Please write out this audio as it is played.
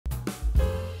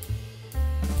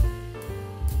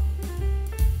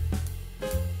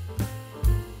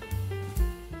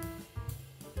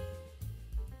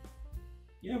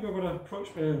Yeah, we were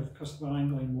approached by a customer,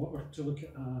 Anglian water, to look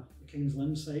at the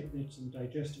Lynn site. They had some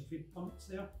digestive feed pumps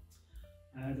there.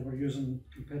 They were using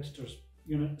competitors'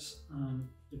 units and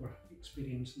they were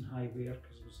experiencing high wear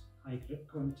because there was high grit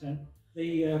content.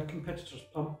 The competitors'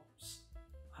 pumps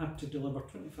had to deliver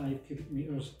 25 cubic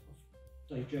metres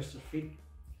of digestive feed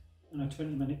in a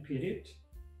 20-minute period,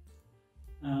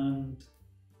 and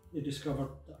they discovered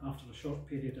that after a short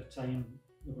period of time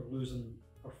they were losing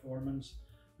performance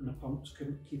and the pumps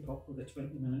couldn't keep up with the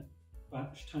 20-minute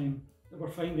batch time. They were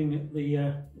finding that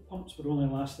the pumps were only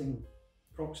lasting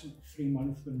approximately 3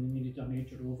 months when they needed a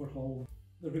major overhaul.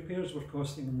 The repairs were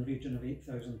costing in the region of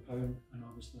 £8,000, and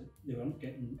obviously they weren't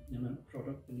getting the amount of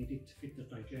product they needed to feed their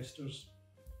digesters.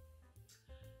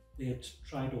 They had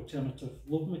tried alternative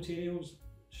lobe materials,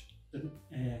 which didn't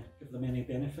give them any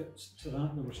benefits to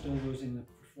that. They were still losing the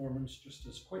performance just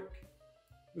as quick.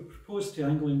 We proposed to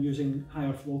Anglian using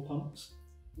higher flow pumps,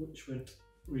 which would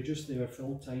reduce their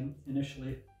fill time.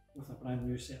 Initially, with a brand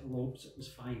new set of lobes, it was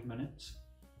 5 minutes.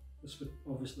 This would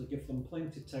obviously give them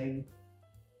plenty of time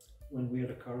when wear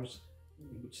occurs,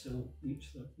 they would still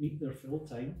meet their fill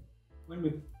time. When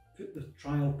we put the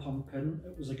trial pump in,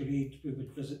 it was agreed we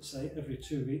would visit site every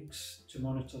 2 weeks to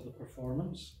monitor the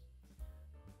performance.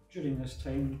 During this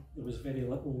time, there was very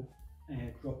little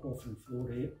drop off in flow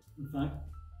rate. In fact,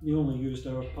 they only used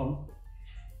our pump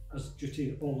as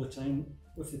duty all the time.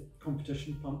 With the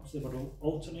competition pumps, they were all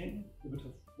alternating. They would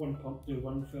have one pump do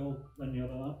one fill, then the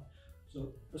other that.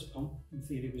 So this pump, in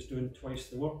theory, was doing twice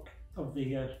the work of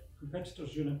the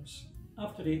competitors' units.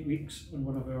 After 8 weeks, on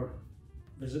one of our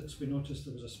visits, we noticed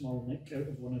there was a small nick out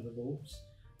of one of the lobes.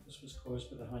 This was caused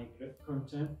by the high grit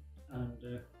content, and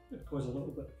it caused a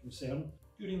little bit of concern.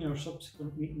 During our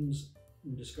subsequent meetings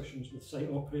and discussions with site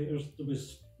operators, there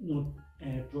was no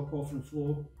drop off in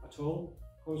flow at all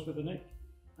caused by the nick,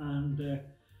 and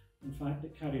in fact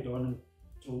it carried on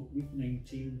until week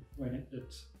 19 when it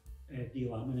did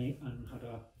delaminate and had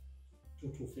a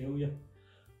total failure.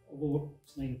 Although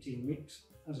it's 19 weeks,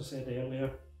 as I said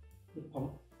earlier, the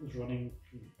pump was running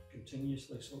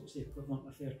continuously, so it's the equivalent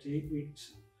of 38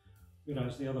 weeks,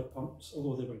 whereas the other pumps,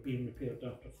 although they were being repaired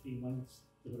after 3 months,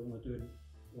 they were only doing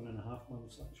 1.5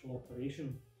 months actual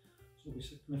operation. So we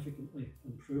significantly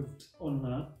improved on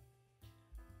that,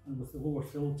 and with the lower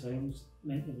fill times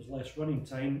meant there was less running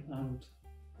time, and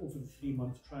over the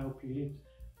 3-month trial period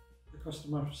the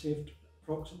customer saved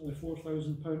approximately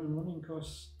 £4,000 in running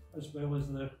costs, as well as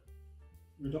the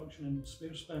reduction in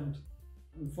spare spend.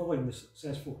 And following the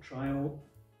successful trial,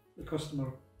 the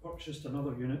customer purchased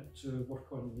another unit to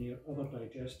work on their other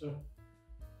digester,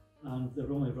 and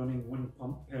they're only running 1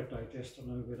 pump per digester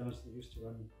now, whereas they used to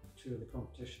run 2 of the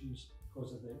competitions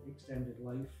because of the extended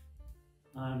life.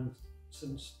 And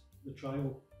since the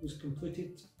trial was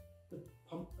completed, the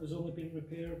pump has only been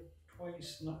repaired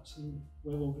twice, and that's in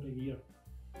well over a year.